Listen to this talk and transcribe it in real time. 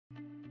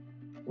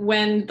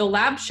when the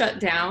lab shut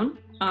down,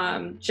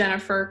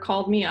 Jennifer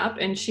called me up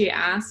and she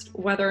asked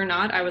whether or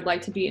not I would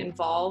like to be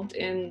involved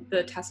in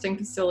the testing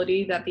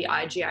facility that the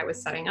IGI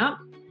was setting up.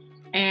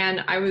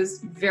 And I was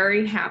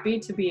very happy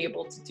to be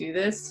able to do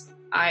this.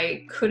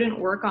 I couldn't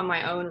work on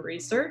my own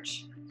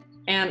research,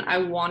 and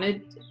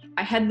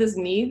I had this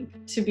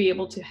need to be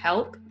able to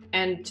help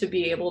and to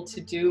be able to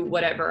do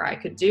whatever I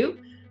could do.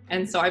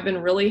 And so I've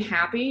been really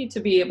happy to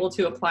be able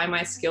to apply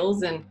my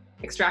skills in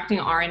extracting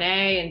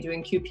RNA and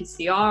doing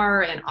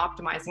qPCR and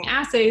optimizing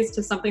assays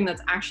to something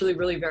that's actually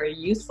really very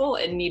useful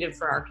and needed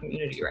for our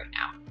community right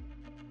now.